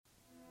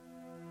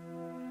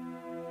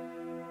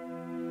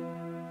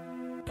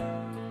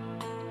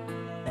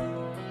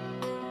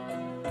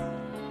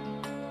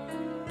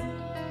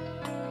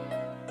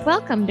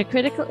Welcome to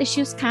Critical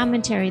Issues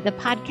Commentary, the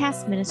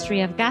podcast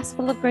ministry of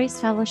Gospel of Grace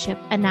Fellowship,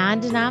 a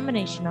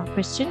non-denominational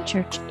Christian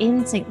church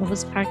in St.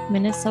 Louis Park,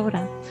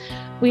 Minnesota.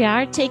 We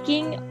are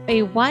taking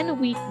a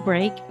 1-week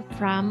break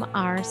from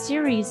our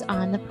series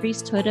on the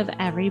priesthood of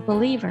every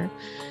believer,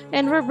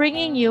 and we're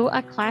bringing you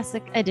a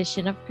classic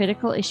edition of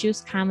Critical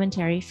Issues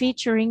Commentary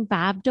featuring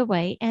Bob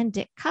DeWaay and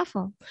Dick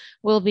Kuffel.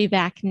 We'll be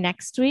back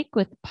next week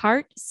with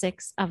part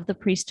 6 of the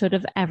priesthood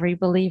of every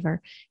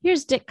believer.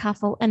 Here's Dick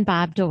Kuffel and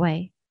Bob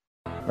DeWaay.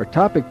 Our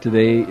topic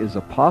today is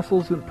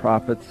apostles and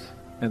prophets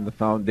and the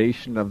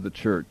foundation of the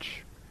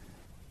church.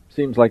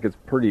 Seems like it's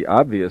pretty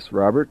obvious,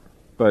 Robert,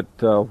 but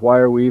why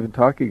are we even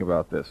talking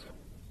about this?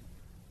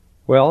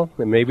 Well,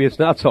 maybe it's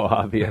not so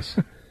obvious.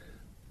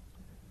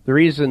 The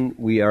reason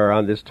we are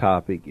on this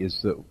topic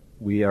is that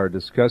we are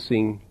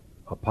discussing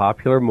a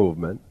popular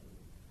movement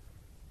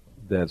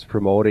that's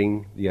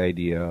promoting the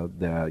idea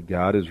that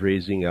God is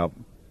raising up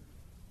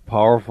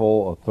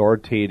powerful,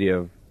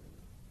 authoritative,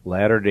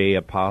 latter-day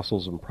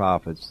apostles and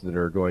prophets that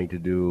are going to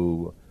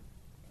do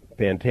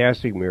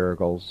fantastic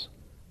miracles.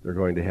 They're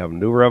going to have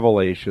new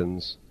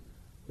revelations.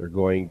 They're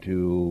going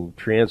to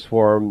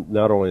transform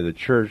not only the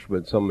church,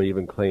 but some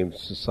even claim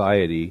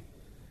society,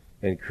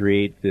 and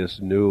create this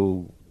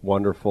new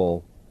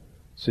wonderful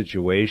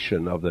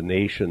situation of the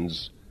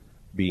nations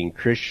being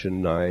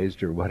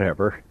Christianized or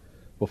whatever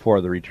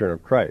before the return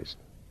of Christ.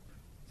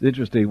 It's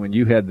interesting when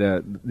you had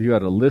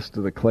a list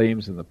of the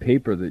claims in the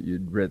paper that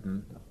you'd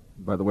written.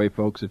 By the way,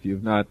 folks, if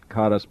you've not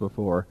caught us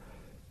before,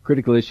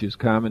 Critical Issues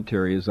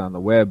Commentary is on the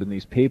web, and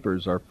these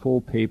papers are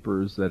full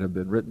papers that have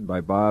been written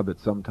by Bob at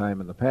some time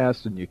in the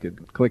past, and you can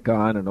click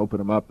on and open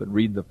them up and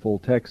read the full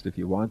text if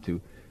you want to.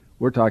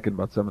 We're talking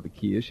about some of the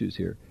key issues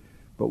here.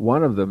 But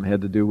one of them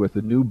had to do with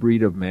the new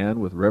breed of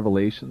man with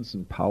revelations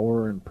and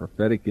power and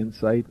prophetic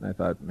insight, and I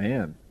thought,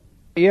 man.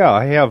 Yeah,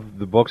 I have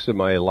the books in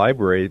my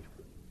library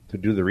to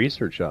do the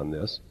research on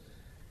this,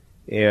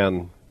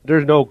 and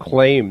there's no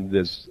claim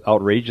that's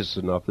outrageous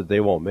enough that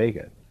they won't make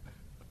it.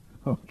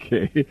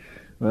 Okay.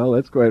 Well,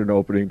 that's quite an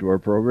opening to our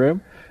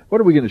program. What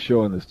are we going to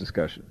show in this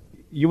discussion?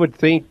 You would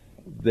think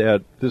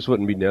that this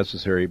wouldn't be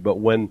necessary, but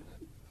when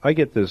I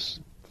get this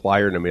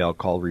flyer in the mail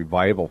called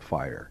Revival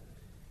Fire,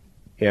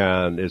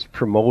 and it's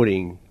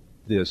promoting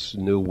this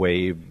new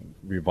wave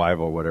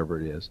revival,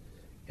 whatever it is,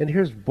 and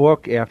here's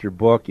book after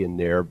book in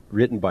there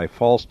written by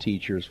false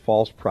teachers,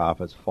 false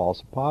prophets,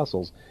 false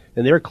apostles,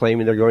 and they're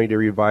claiming they're going to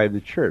revive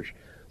the church.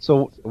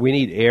 So we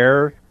need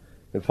error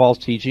and false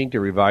teaching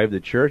to revive the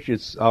church.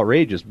 It's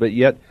outrageous, but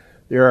yet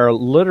there are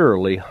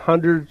literally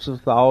hundreds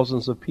of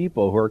thousands of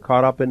people who are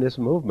caught up in this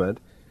movement,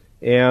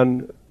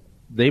 and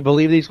they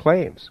believe these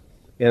claims.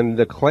 And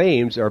the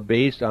claims are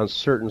based on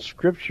certain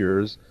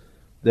scriptures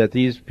that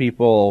these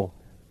people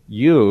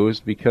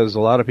use because a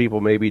lot of people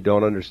maybe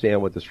don't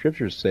understand what the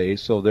scriptures say,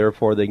 so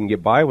therefore they can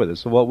get by with it.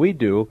 So what we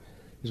do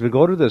is we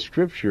go to the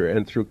scripture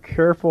and through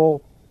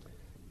careful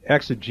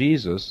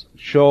exegesis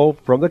show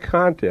from the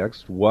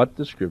context what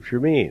the scripture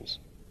means.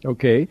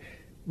 Okay.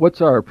 What's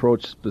our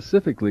approach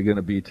specifically going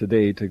to be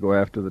today to go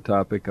after the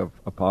topic of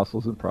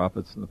apostles and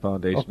prophets and the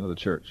foundation of the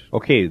church?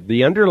 Okay,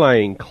 the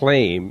underlying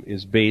claim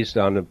is based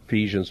on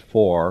Ephesians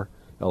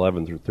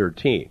 4:11 through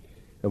 13.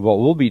 And what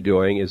we'll be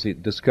doing is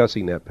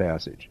discussing that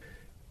passage.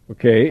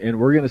 Okay, and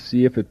we're going to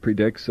see if it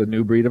predicts a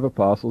new breed of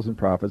apostles and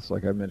prophets,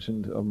 like I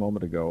mentioned a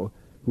moment ago,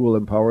 who will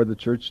empower the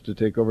church to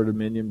take over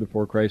dominion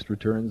before Christ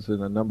returns,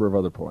 and a number of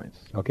other points.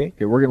 Okay,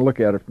 we're going to look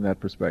at it from that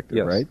perspective,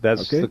 yes, right?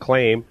 That's the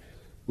claim.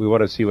 We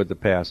want to see what the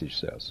passage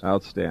says.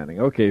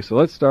 Outstanding. Okay, so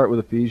let's start with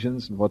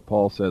Ephesians and what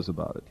Paul says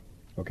about it.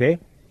 Okay?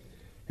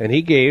 And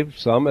he gave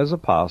some as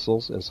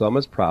apostles, and some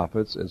as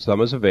prophets, and some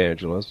as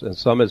evangelists, and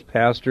some as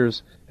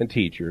pastors and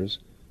teachers,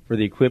 for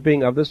the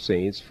equipping of the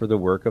saints for the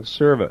work of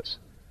service,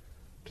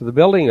 to the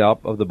building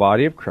up of the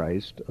body of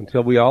Christ,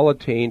 until we all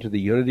attain to the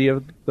unity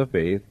of the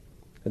faith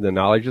and the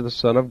knowledge of the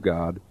Son of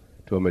God,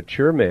 to a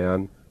mature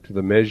man, to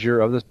the measure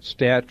of the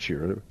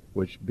stature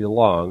which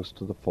belongs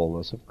to the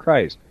fullness of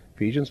Christ.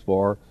 Ephesians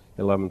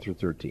 4:11 through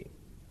 13.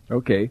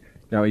 Okay.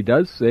 Now he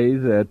does say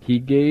that he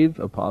gave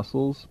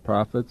apostles,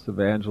 prophets,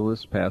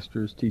 evangelists,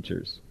 pastors,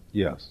 teachers.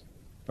 Yes.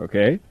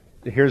 Okay.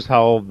 Here's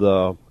how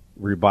the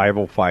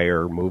Revival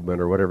Fire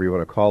movement, or whatever you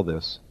want to call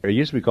this, it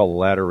used to be called the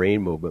Latter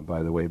Rain movement,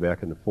 by the way,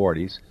 back in the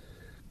 40s.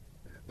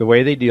 The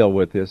way they deal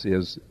with this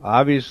is,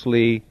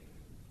 obviously,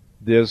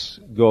 this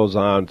goes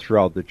on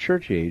throughout the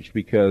church age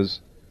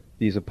because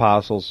these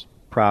apostles,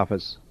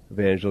 prophets,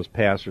 evangelists,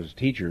 pastors,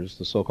 teachers,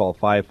 the so-called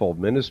fivefold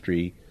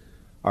ministry,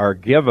 are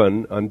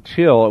given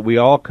until we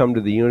all come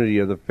to the unity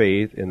of the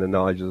faith and the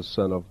knowledge of the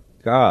Son of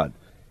God.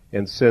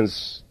 And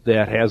since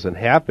that hasn't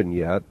happened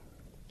yet,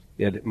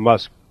 it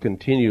must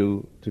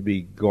continue to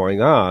be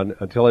going on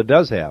until it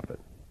does happen.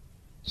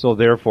 So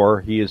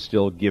therefore, he is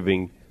still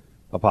giving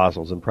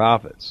apostles and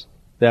prophets.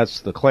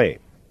 That's the claim.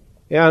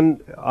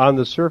 And on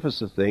the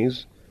surface of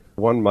things,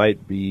 one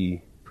might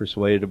be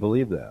persuaded to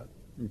believe that.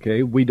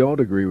 Okay, we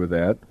don't agree with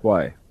that.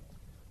 Why?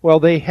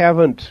 Well, they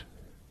haven't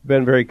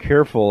been very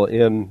careful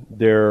in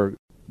their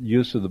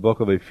use of the book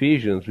of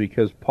Ephesians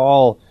because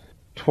Paul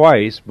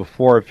twice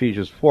before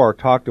Ephesians 4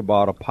 talked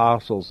about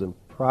apostles and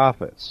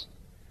prophets.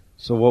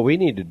 So what we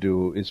need to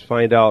do is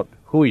find out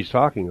who he's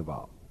talking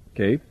about.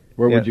 Okay.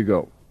 Where would you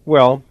go?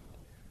 Well,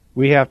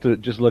 we have to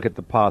just look at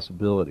the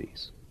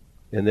possibilities,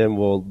 and then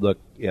we'll look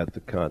at the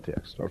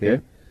context.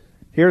 Okay.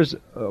 Here's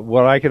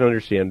what I can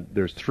understand.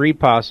 There's three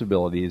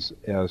possibilities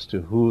as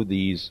to who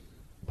these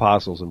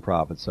apostles and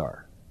prophets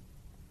are.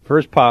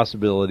 First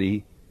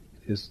possibility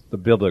is the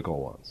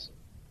biblical ones.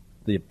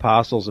 The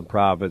apostles and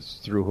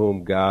prophets through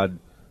whom God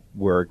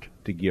worked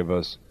to give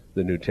us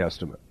the New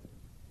Testament.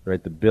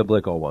 Right? The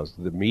biblical ones,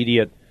 the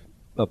immediate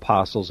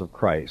apostles of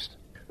Christ.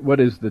 What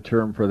is the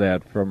term for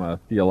that from a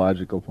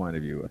theological point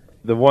of view?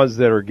 The ones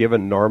that are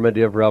given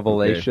normative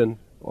revelation,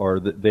 or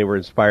they were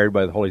inspired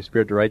by the Holy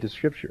Spirit to write the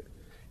Scripture.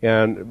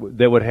 And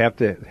they would have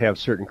to have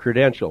certain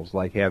credentials,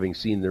 like having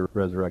seen the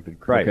resurrected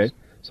Christ. Okay.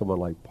 Someone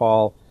like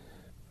Paul,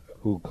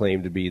 who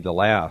claimed to be the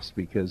last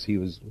because he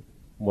was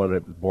one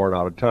that was born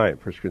out of time,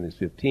 1 Corinthians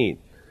 15.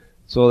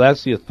 So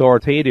that's the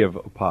authoritative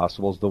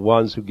apostles, the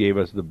ones who gave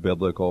us the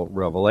biblical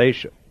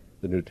revelation,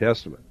 the New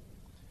Testament.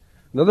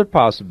 Another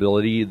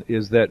possibility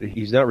is that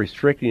he's not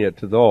restricting it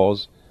to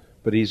those,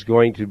 but he's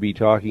going to be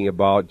talking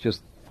about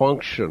just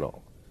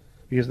functional.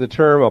 Because the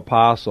term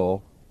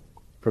apostle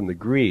from the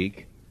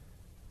Greek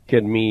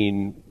can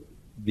mean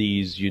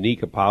these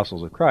unique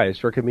apostles of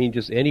Christ, or it can mean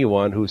just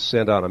anyone who's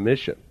sent on a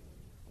mission.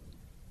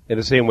 In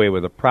the same way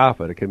with a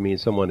prophet, it can mean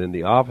someone in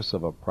the office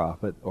of a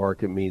prophet, or it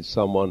can mean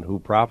someone who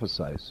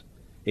prophesies,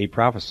 a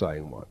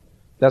prophesying one.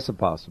 That's a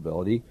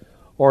possibility.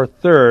 Or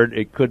third,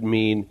 it could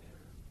mean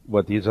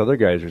what these other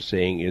guys are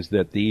saying is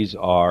that these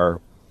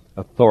are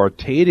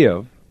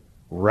authoritative,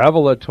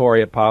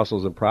 revelatory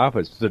apostles and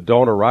prophets that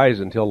don't arise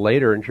until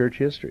later in church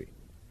history.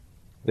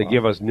 They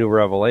give us new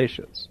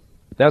revelations.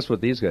 That's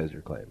what these guys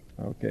are claiming.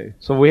 Okay.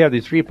 So we have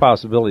these three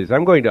possibilities.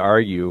 I'm going to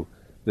argue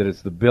that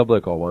it's the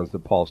biblical ones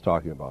that Paul's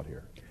talking about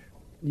here.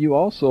 You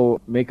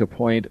also make a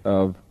point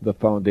of the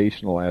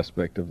foundational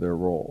aspect of their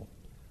role.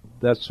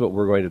 That's what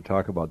we're going to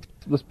talk about.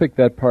 Let's pick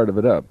that part of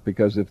it up,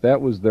 because if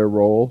that was their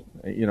role,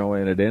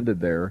 and it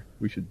ended there,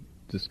 we should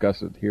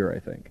discuss it here, I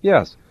think.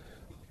 Yes.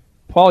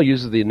 Paul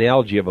uses the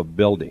analogy of a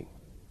building.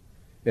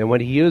 And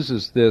when he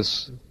uses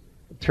this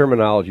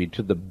terminology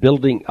to the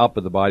building up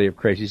of the body of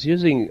Christ, he's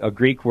using a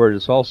Greek word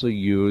that's also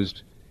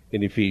used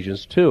in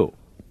Ephesians 2.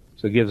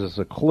 So it gives us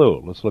a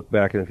clue. Let's look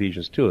back in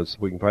Ephesians 2 so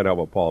we can find out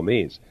what Paul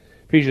means.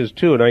 Ephesians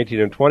 2, 19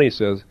 and 20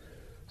 says,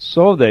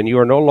 "So then you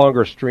are no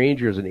longer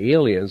strangers and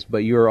aliens,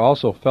 but you are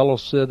also fellow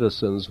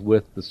citizens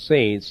with the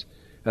saints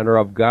and are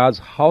of God's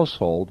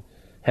household,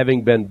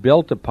 having been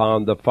built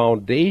upon the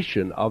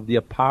foundation of the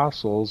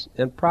apostles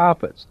and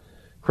prophets,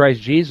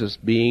 Christ Jesus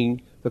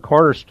being the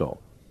cornerstone."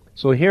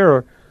 So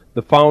here,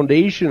 the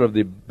foundation of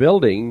the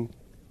building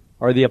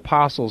are the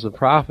apostles and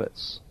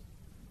prophets,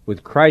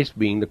 with Christ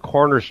being the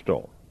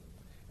cornerstone.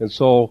 And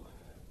so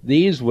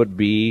these would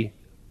be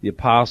the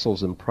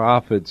apostles and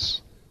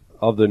prophets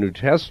of the New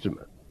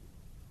Testament.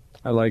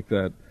 I like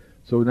that.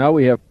 So now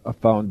we have a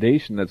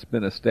foundation that's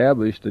been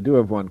established. I do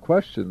have one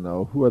question,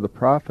 though. Who are the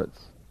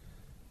prophets?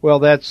 Well,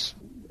 that's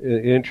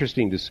an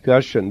interesting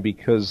discussion,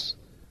 because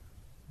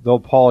though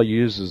Paul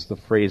uses the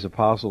phrase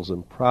apostles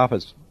and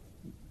prophets,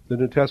 the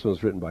New Testament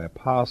was written by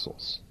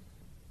apostles.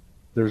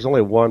 There's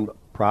only one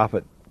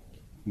prophet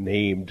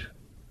named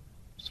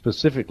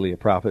specifically a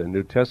prophet in the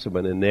New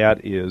Testament, and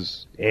that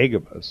is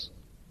Agabus.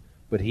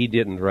 But he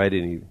didn't write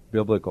any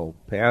biblical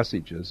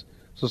passages.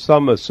 So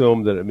some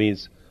assume that it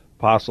means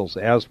apostles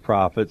as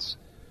prophets.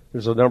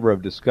 There's a number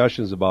of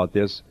discussions about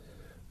this.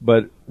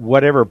 But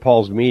whatever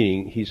Paul's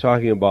meaning, he's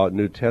talking about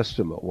New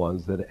Testament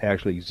ones that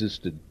actually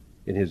existed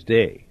in his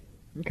day.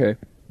 Okay.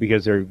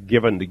 Because they're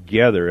given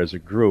together as a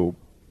group,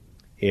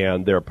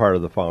 and they're part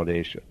of the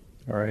foundation.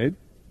 All right.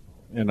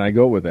 And I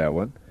go with that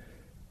one.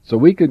 So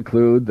we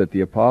conclude that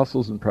the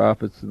apostles and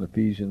prophets in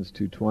Ephesians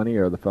 2:20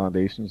 are the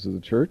foundations of the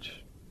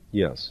church.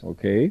 Yes.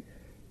 Okay.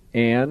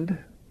 And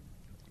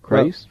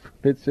Christ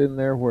fits in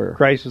there where?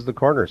 Christ is the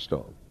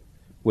cornerstone,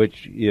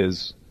 which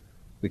is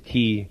the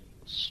key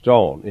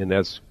stone. And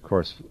that's, of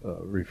course,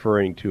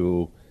 referring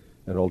to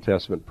an Old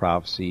Testament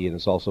prophecy, and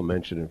it's also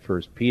mentioned in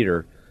 1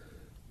 Peter.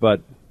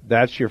 But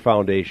that's your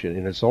foundation,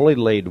 and it's only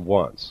laid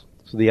once.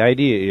 So the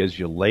idea is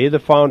you lay the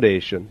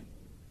foundation,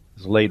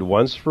 it's laid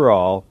once for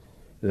all,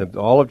 and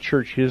all of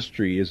church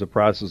history is a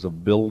process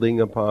of building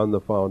upon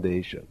the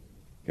foundation.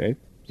 Okay.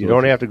 You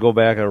don't have to go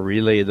back and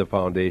relay the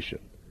foundation.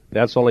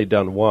 That's only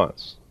done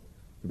once.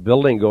 The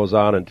building goes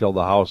on until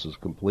the house is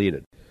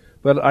completed.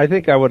 But I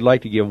think I would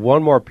like to give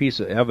one more piece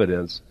of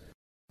evidence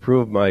to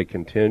prove my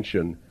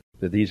contention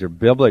that these are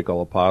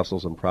biblical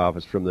apostles and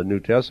prophets from the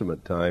New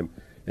Testament time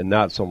and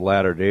not some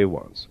latter-day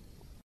ones.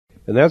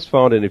 And that's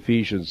found in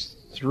Ephesians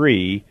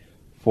 3,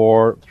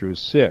 4 through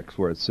 6,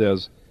 where it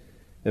says,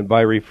 "And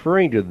by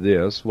referring to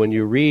this, when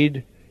you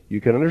read,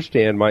 you can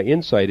understand my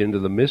insight into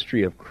the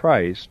mystery of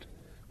Christ,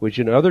 which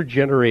in other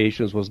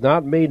generations was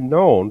not made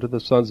known to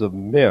the sons of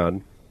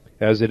men,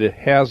 as it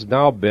has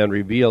now been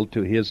revealed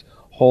to his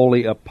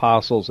holy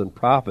apostles and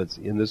prophets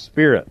in the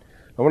Spirit."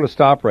 I want to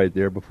stop right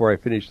there before I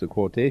finish the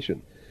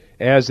quotation.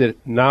 As it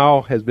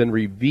now has been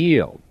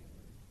revealed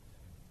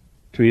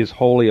to his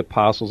holy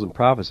apostles and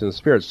prophets in the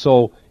Spirit.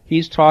 So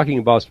he's talking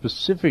about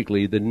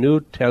specifically the New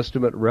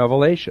Testament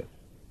revelation.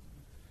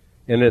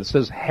 And it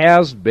says,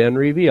 has been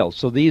revealed.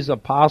 So these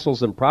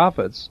apostles and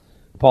prophets,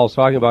 Paul's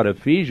talking about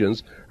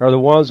Ephesians, are the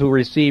ones who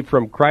received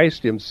from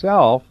Christ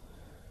himself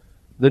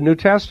the New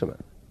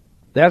Testament.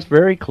 That's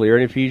very clear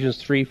in Ephesians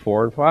 3,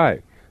 4, and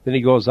 5. Then he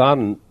goes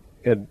on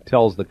and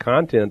tells the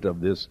content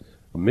of this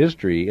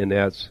mystery, and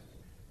that's,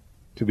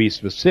 to be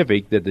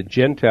specific, that the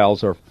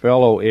Gentiles are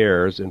fellow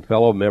heirs and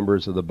fellow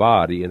members of the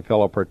body and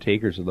fellow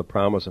partakers of the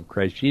promise of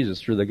Christ Jesus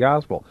through the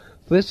gospel.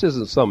 So this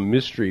isn't some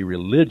mystery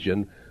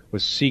religion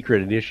with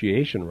secret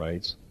initiation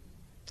rites.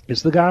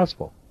 It's the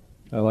gospel.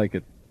 I like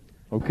it.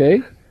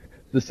 Okay.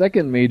 The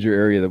second major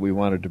area that we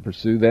wanted to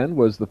pursue then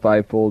was the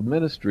fivefold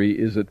ministry.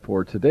 Is it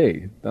for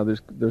today? Now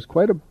there's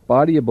quite a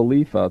body of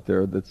belief out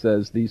there that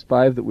says these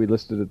five that we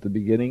listed at the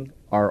beginning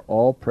are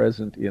all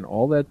present in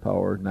all that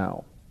power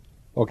now.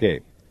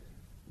 Okay.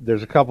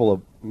 There's a couple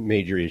of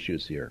major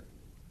issues here.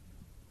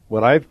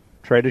 What I've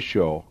tried to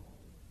show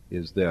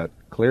is that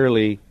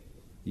clearly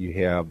you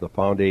have the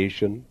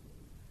foundation.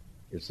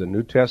 It's the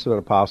New Testament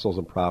apostles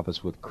and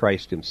prophets with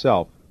Christ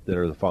himself that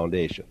are the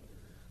foundation.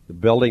 The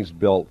building's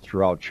built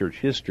throughout church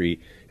history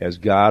as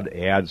God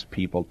adds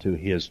people to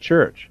his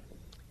church.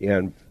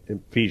 And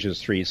Ephesians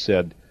 3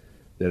 said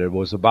that it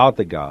was about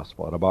the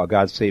gospel and about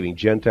God saving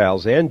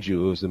Gentiles and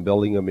Jews and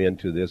building them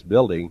into this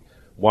building,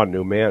 one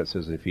new man, it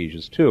says in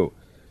Ephesians 2.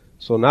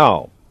 So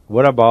now,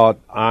 what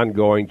about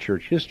ongoing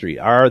church history?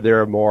 Are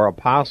there more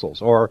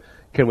apostles? Or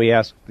can we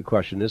ask the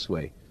question this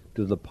way?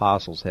 Do the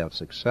apostles have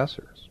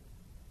successors?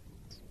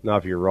 Now,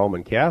 if you're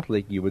Roman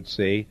Catholic, you would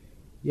say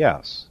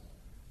yes,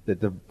 that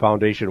the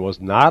foundation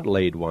was not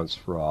laid once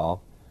for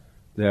all,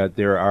 that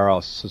there are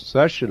a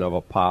succession of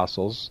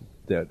apostles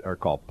that are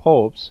called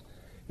popes,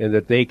 and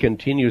that they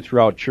continue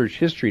throughout church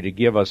history to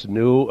give us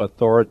new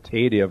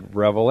authoritative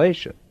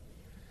revelation.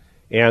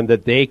 And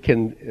that they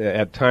can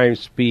at times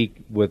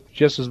speak with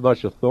just as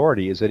much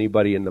authority as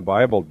anybody in the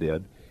Bible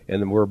did,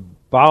 and we're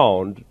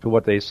bound to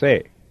what they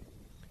say.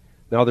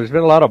 Now, there's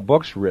been a lot of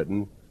books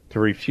written to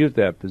refute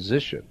that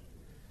position.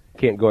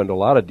 Can't go into a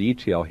lot of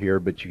detail here,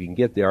 but you can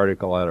get the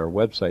article at our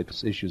website,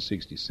 it's issue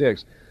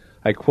 66.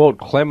 I quote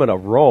Clement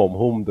of Rome,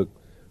 whom the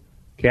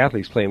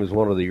Catholics claim is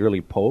one of the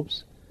early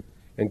popes.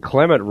 And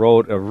Clement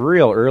wrote a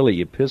real early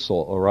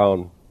epistle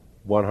around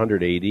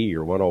 100 AD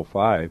or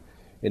 105.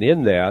 And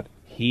in that,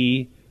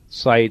 he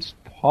cites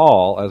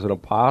Paul as an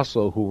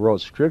apostle who wrote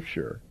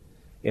Scripture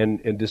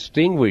and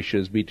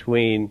distinguishes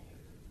between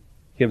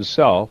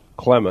himself,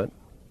 Clement,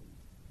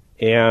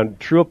 and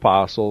true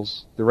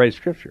apostles that write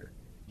Scripture.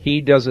 He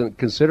doesn't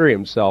consider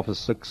himself a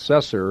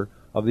successor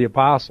of the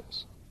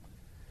apostles.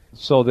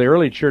 So the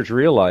early church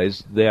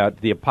realized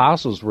that the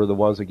apostles were the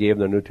ones that gave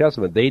them the New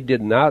Testament. They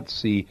did not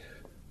see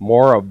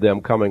more of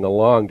them coming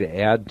along to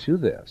add to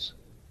this.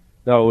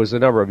 Now, it was a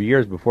number of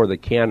years before the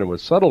canon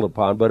was settled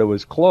upon, but it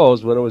was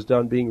closed when it was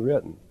done being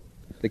written.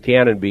 The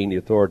canon being the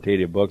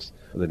authoritative books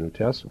of the New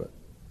Testament.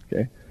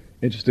 Okay.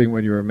 Interesting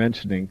when you were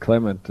mentioning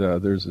Clement,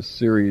 there's a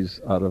series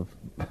out of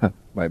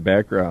my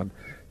background,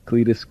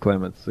 Cletus,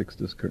 Clement,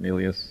 Sixtus,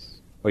 Cornelius.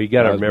 Well, you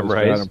got to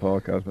memorize. John and Paul,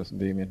 Cosmas and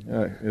Damian.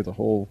 There's a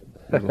whole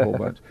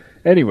bunch.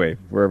 Anyway,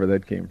 wherever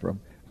that came from.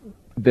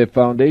 The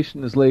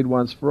foundation is laid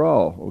once for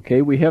all.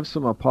 Okay, we have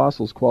some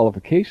apostles'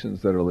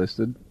 qualifications that are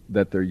listed,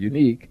 that they're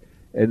unique.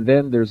 And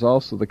then there's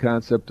also the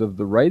concept of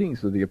the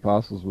writings of the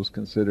apostles was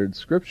considered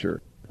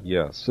Scripture.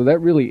 Yes. So that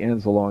really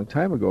ends a long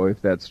time ago,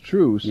 if that's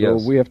true. So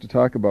yes. We have to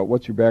talk about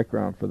what's your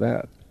background for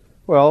that.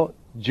 Well,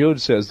 Jude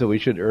says that we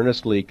should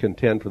earnestly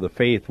contend for the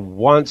faith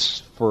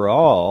once for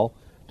all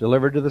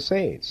delivered to the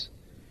saints.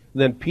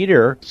 And then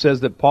Peter says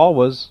that Paul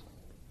was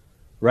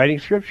writing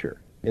Scripture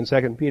in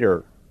 2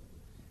 Peter.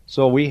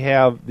 So we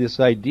have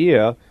this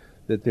idea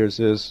that there's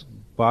this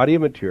body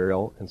of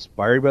material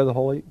inspired by the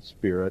Holy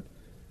Spirit,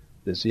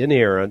 this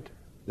inerrant,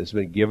 that's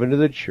been given to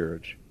the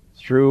church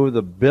through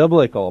the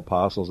biblical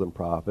apostles and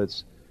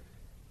prophets,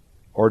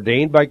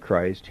 ordained by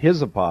Christ,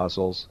 his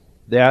apostles.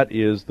 That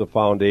is the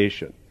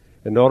foundation.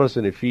 And notice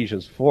in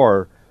Ephesians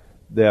 4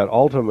 that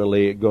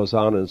ultimately it goes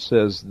on and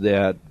says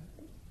that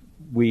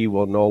we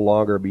will no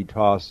longer be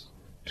tossed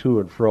to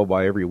and fro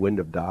by every wind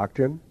of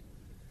doctrine.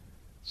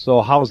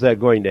 So how's that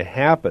going to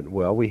happen?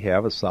 Well, we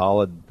have a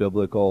solid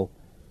biblical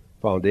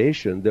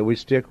foundation that we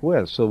stick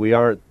with, so we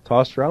aren't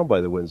tossed around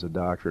by the winds of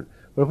doctrine.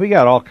 But if we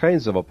got all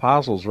kinds of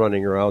apostles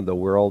running around the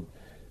world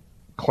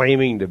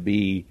claiming to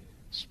be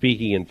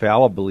speaking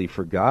infallibly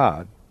for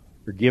God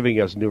or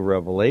giving us new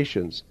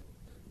revelations,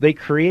 they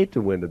create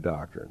the wind of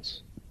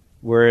doctrines,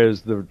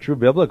 whereas the true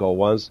biblical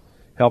ones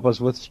help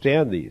us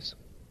withstand these.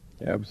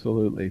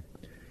 Absolutely.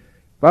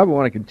 Bob, I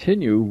want to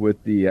continue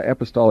with the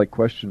apostolic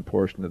question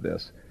portion of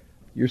this.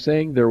 You're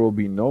saying there will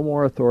be no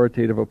more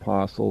authoritative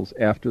apostles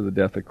after the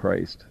death of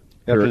Christ.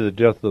 After the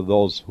death of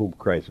those whom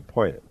Christ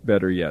appointed.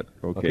 Better yet.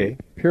 Okay.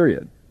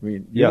 Period. I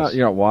mean, you're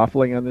not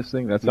waffling on this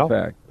thing. That's a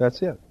fact.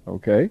 That's it.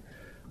 Okay.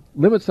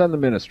 Limits on the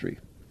ministry.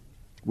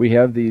 we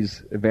have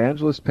these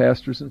evangelists,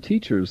 pastors, and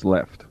teachers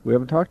left. We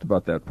haven't talked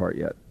about that part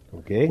yet.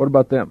 Okay. What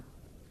about them?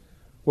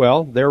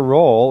 Well, their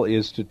role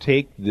is to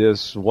take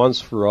this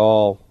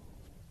once-for-all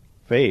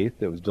faith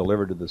that was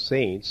delivered to the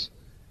saints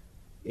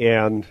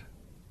and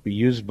be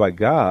used by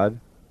God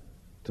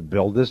to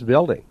build this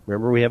building.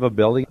 Remember, we have a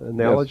building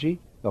analogy,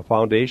 a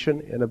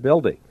foundation, and a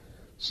building.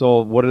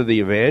 So what do the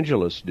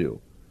evangelists do?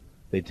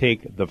 They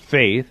take the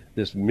faith,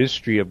 this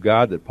mystery of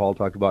God that Paul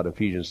talked about in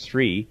Ephesians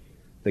 3,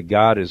 that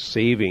God is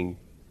saving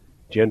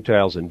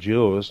Gentiles and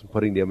Jews,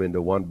 putting them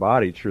into one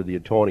body through the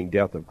atoning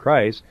death of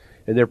Christ,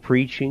 and they're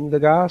preaching the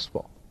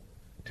gospel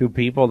to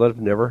people that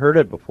have never heard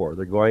it before.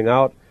 They're going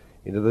out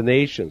into the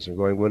nations and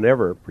going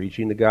whenever,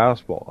 preaching the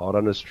gospel out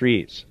on the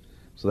streets.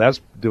 So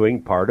that's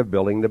doing part of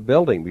building the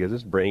building, because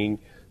it's bringing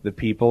the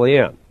people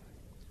in.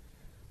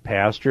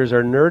 Pastors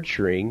are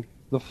nurturing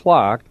the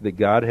flock that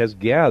God has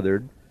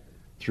gathered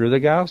through the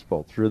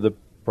gospel, through the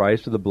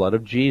price of the blood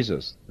of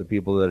Jesus. The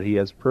people that he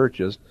has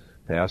purchased,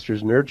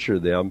 pastors nurture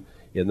them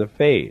in the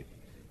faith.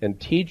 And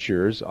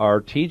teachers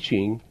are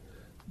teaching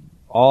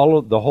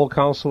the whole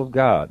counsel of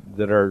God,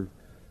 that are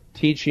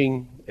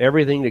teaching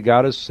everything that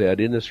God has said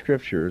in the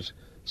Scriptures,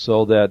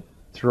 so that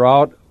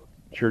throughout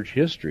church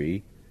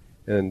history,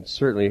 and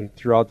certainly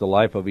throughout the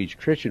life of each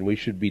Christian, we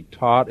should be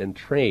taught and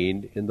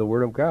trained in the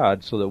Word of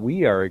God so that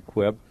we are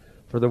equipped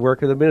for the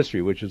work of the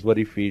ministry, which is what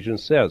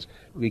Ephesians says,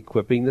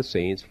 equipping the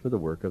saints for the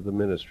work of the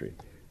ministry.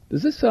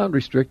 Does this sound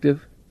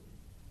restrictive?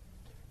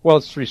 Well,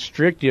 it's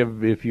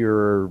restrictive if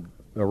you're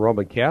a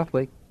Roman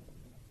Catholic,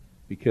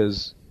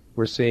 because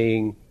we're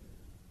saying,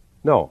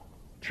 no,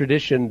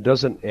 tradition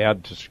doesn't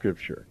add to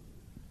Scripture.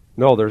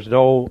 No, there's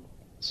no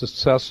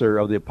successor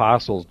of the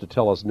apostles to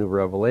tell us new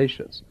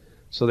revelations.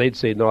 So they'd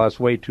say, no, that's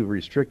way too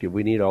restrictive.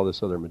 We need all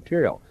this other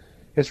material.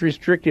 It's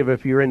restrictive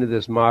if you're into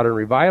this modern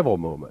revival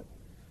movement,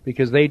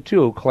 because they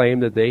too claim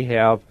that they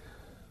have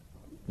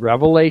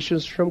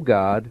revelations from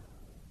God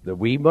that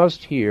we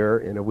must hear,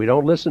 and if we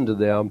don't listen to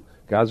them,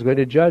 God's going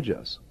to judge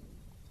us.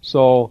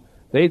 So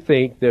they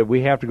think that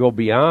we have to go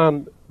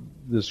beyond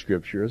the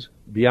Scriptures,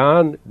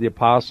 beyond the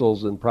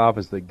apostles and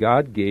prophets that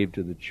God gave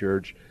to the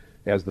church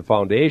as the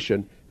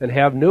foundation, and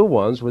have new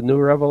ones with new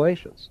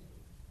revelations.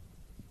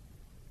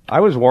 I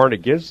was warned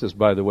against this,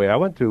 by the way. I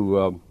went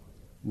to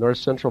North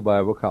Central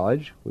Bible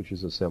College, which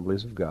is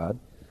Assemblies of God,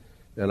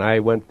 and I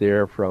went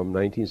there from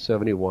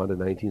 1971 to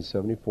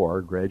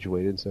 1974,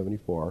 graduated in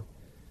 74,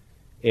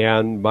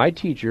 and my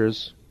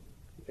teachers,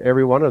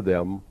 every one of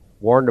them,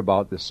 warned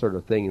about this sort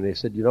of thing, and they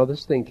said,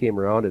 this thing came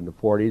around in the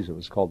 40s. It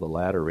was called the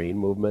Latter Rain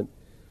Movement.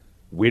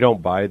 We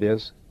don't buy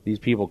this. These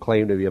people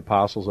claim to be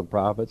apostles and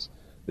prophets.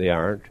 They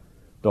aren't.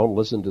 Don't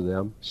listen to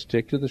them.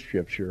 Stick to the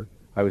Scripture.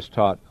 I was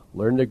taught,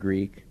 learn the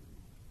Greek,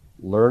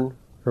 learn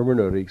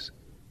hermeneutics,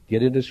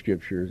 get into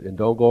Scriptures, and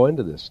don't go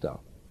into this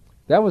stuff.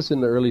 That was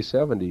in the early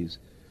 70s,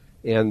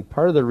 and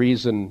part of the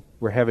reason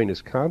we're having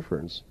this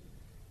conference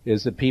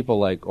is that people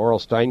like Oral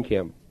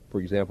Steinkamp, for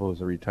example,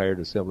 who's a retired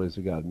Assemblies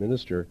of God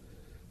minister,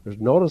 is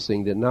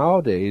noticing that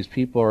nowadays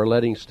people are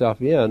letting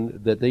stuff in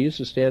that they used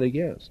to stand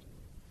against.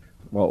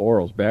 Well,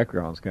 Oral's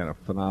background is kind of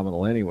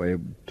phenomenal anyway.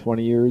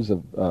 20 years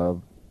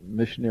of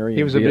missionary in Vietnam.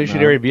 He was a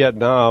missionary in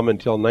Vietnam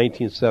until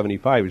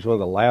 1975. He was one of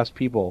the last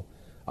people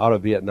out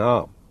of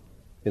Vietnam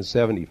in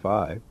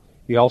 75.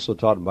 He also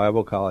taught in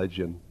Bible college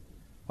in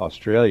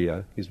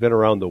Australia. He's been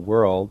around the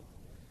world.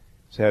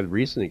 He's had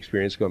recent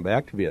experience going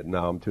back to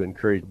Vietnam to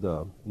encourage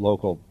the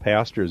local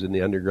pastors in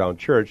the underground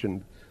church,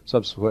 and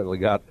subsequently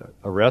got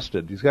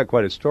arrested. He's got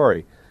quite a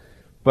story.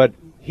 But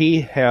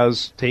he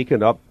has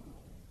taken up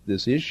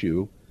this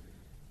issue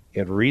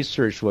and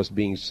researched what's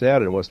being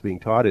said and what's being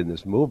taught in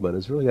this movement.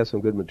 It's really got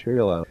some good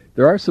material on it.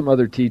 There are some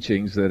other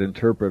teachings that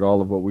interpret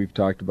all of what we've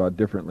talked about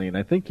differently, and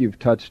I think you've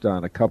touched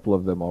on a couple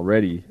of them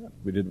already.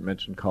 We didn't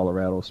mention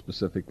Colorado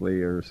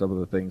specifically, or some of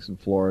the things in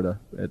Florida,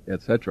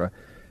 etc.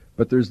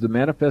 But there's the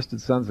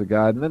Manifested Sons of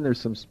God, and then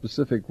there's some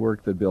specific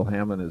work that Bill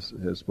Hammond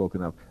has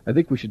spoken of. I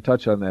think we should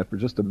touch on that for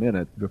just a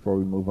minute before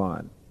we move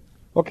on.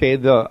 Okay,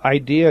 the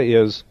idea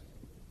is,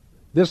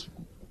 this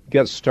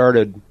gets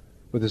started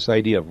with this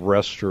idea of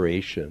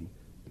restoration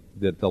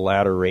that the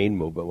Latter Rain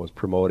movement was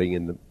promoting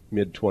in the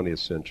mid-20th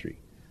century.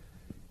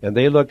 And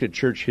they looked at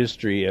church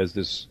history as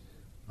this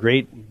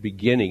great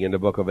beginning in the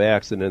book of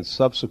Acts, and then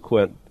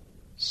subsequent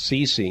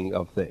ceasing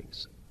of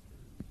things.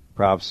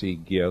 Prophecy,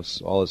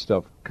 gifts, all this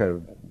stuff kind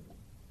of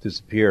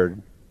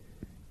disappeared,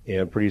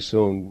 and pretty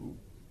soon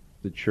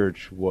the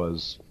church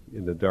was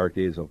in the dark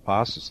days of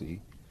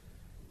apostasy,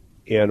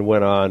 and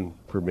went on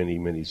for many,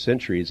 many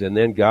centuries. And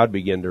then God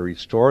began to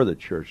restore the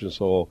church, and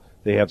so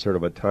they have sort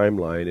of a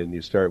timeline, and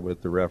you start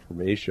with the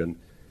Reformation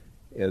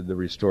and the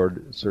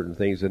restored certain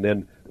things. And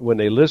then when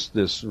they list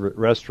this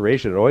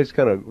restoration, it always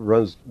kind of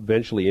runs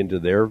eventually into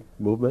their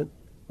movement.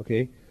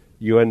 Okay,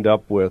 you end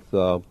up with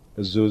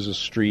Azusa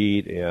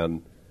Street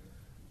and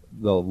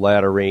the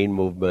Latter Rain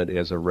movement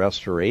as a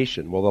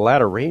restoration. Well, the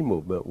Latter Rain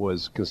movement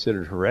was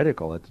considered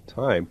heretical at the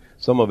time.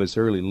 Some of its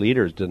early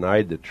leaders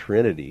denied the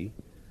Trinity.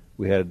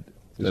 We had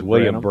this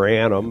William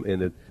Branham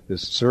and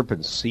this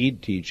serpent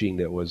seed teaching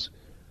that was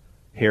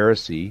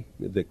heresy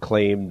that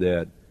claimed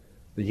that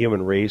the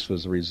human race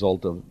was a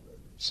result of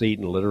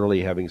Satan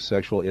literally having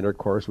sexual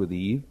intercourse with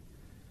Eve.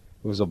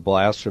 It was a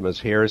blasphemous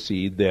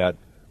heresy that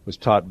was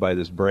taught by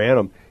this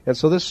Branham. And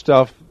so this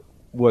stuff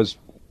was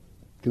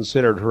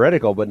considered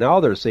heretical, but now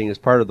they're saying it's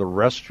part of the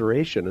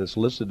restoration, and it's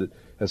listed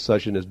as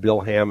such in this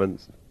Bill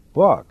Hammond's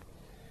book.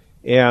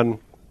 And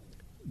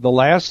the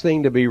last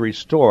thing to be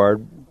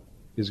restored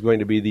is going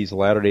to be these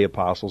Latter-day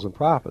Apostles and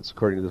Prophets,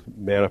 according to the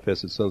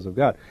manifested sons of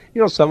God.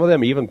 You know, some of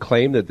them even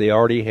claim that they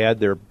already had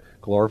their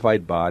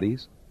glorified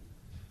bodies.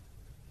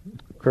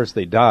 Of course,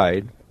 they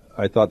died.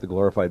 I thought the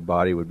glorified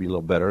body would be a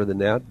little better than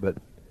that, but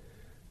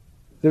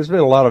there's been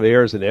a lot of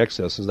errors and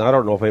excesses, and I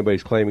don't know if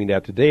anybody's claiming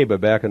that today,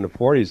 but back in the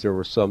 40s there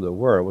were some that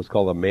were. It was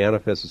called the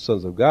Manifested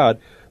Sons of God.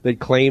 They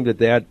claimed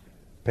that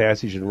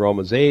passage in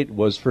Romans 8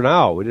 was for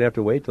now. We didn't have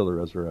to wait till the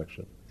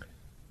resurrection.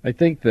 I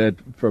think that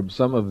from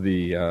some of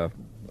the,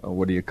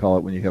 what do you call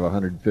it when you have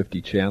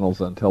 150 channels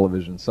on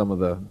television, some of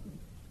the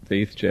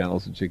faith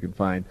channels that you can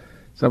find,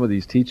 some of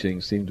these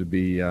teachings seem to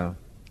be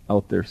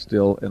out there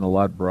still and a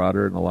lot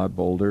broader and a lot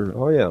bolder.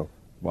 Oh, yeah.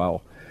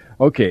 Wow.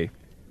 Okay.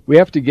 We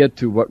have to get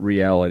to what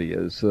reality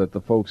is so that the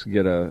folks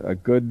get a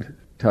good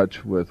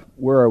touch with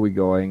where are we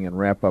going and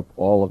wrap up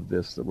all of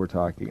this that we're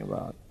talking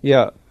about.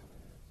 Yeah.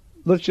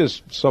 Let's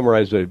just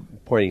summarize by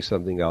pointing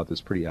something out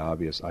that's pretty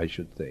obvious, I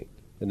should think,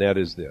 and that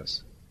is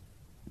this.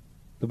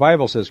 The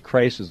Bible says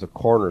Christ is the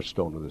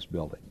cornerstone of this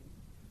building.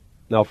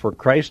 Now, for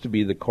Christ to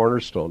be the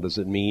cornerstone, does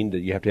it mean that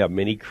you have to have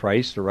many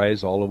Christs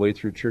arise all the way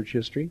through church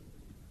history?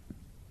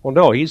 Well,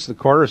 no, he's the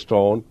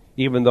cornerstone,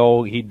 even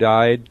though he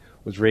died,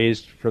 was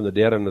raised from the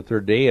dead on the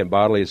third day, and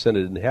bodily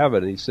ascended in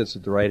heaven, and he sits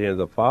at the right hand of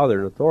the Father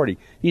in authority.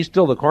 He's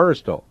still the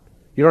cornerstone.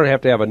 You don't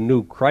have to have a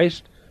new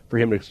Christ for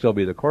him to still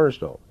be the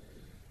cornerstone.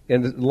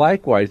 And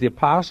likewise, the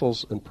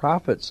apostles and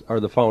prophets are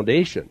the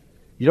foundation.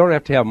 You don't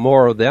have to have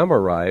more of them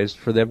arise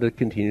for them to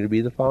continue to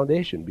be the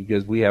foundation,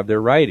 because we have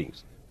their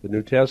writings, the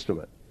New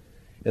Testament.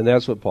 And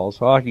that's what Paul's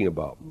talking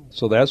about.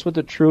 So that's what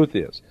the truth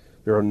is.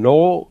 There are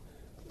no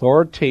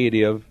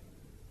authoritative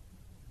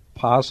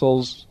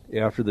apostles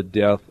after the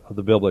death of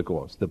the biblical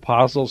ones. The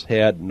apostles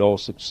had no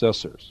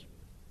successors.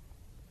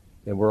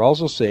 And we're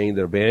also saying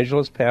that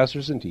evangelists,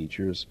 pastors, and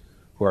teachers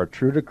who are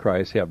true to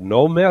Christ have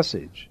no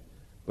message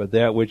but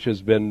that which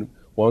has been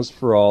once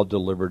for all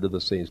delivered to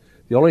the saints.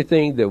 The only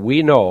thing that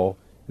we know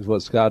is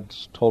what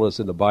God's told us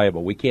in the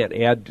Bible. We can't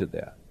add to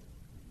that.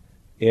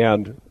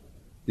 And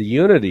the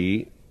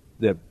unity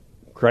that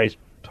Christ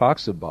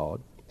talks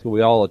about, till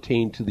we all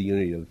attain to the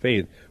unity of the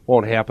faith,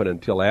 won't happen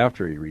until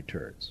after he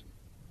returns.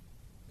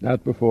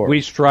 Not before.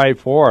 We strive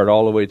for it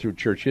all the way through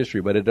church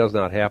history, but it does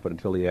not happen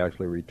until he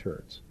actually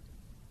returns.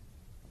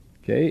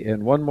 Okay,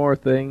 and one more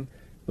thing.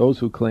 Those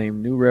who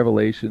claim new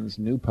revelations,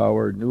 new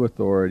power, new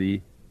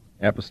authority,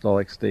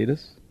 apostolic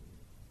status,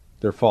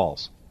 they're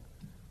false.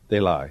 They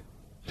lie.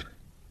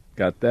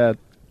 Got that.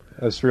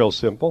 That's real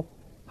simple.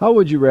 How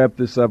would you wrap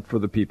this up for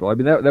the people? I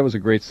mean, that was a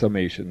great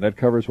summation. That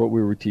covers what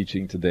we were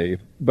teaching today.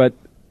 But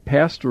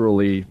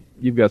pastorally,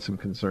 you've got some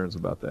concerns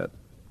about that.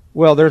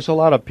 Well, there's a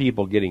lot of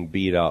people getting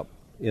beat up.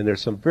 And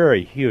there's some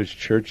very huge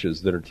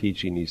churches that are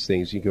teaching these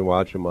things. You can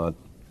watch them on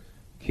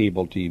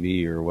cable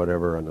TV or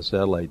whatever on a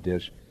satellite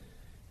dish.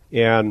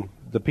 And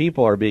the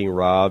people are being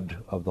robbed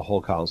of the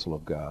whole counsel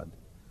of God.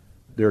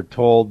 They're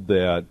told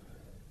that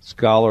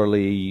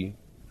scholarly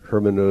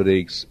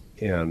hermeneutics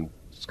and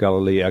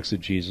scholarly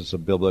exegesis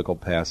of biblical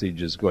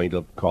passage is going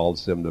to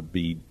cause them to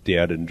be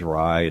dead and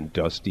dry and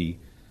dusty.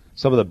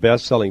 Some of the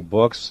best-selling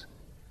books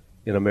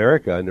in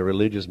America in the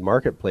religious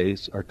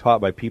marketplace are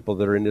taught by people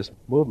that are in this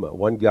movement.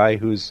 One guy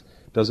who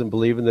doesn't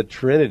believe in the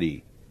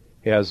Trinity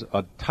has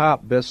a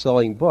top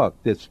best-selling book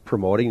that's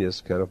promoting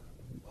this kind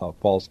of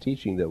false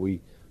teaching that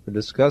we are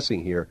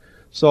discussing here.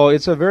 So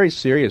it's a very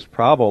serious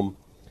problem,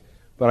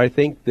 but I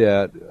think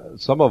that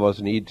some of us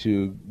need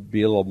to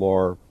be a little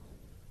more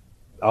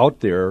out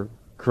there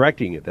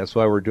correcting it. That's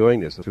why we're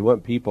doing this. If we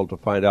want people to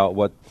find out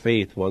what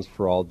faith once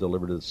for all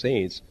delivered to the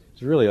saints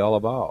is really all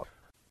about.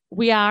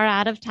 We are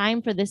out of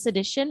time for this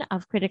edition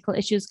of Critical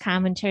Issues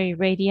Commentary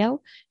Radio.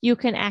 You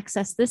can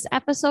access this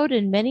episode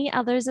and many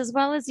others, as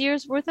well as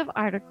years' worth of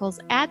articles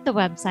at the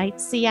website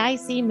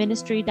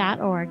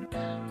cicministry.org.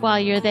 While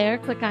you're there,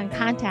 click on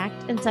Contact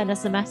and send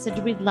us a message.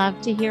 We'd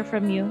love to hear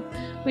from you.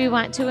 We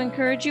want to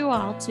encourage you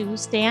all to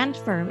stand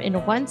firm in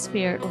one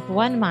spirit with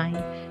one mind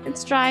and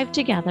strive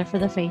together for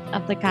the faith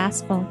of the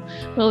gospel.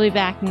 We'll be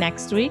back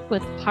next week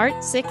with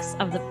part 6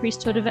 of the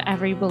priesthood of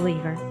every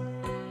believer.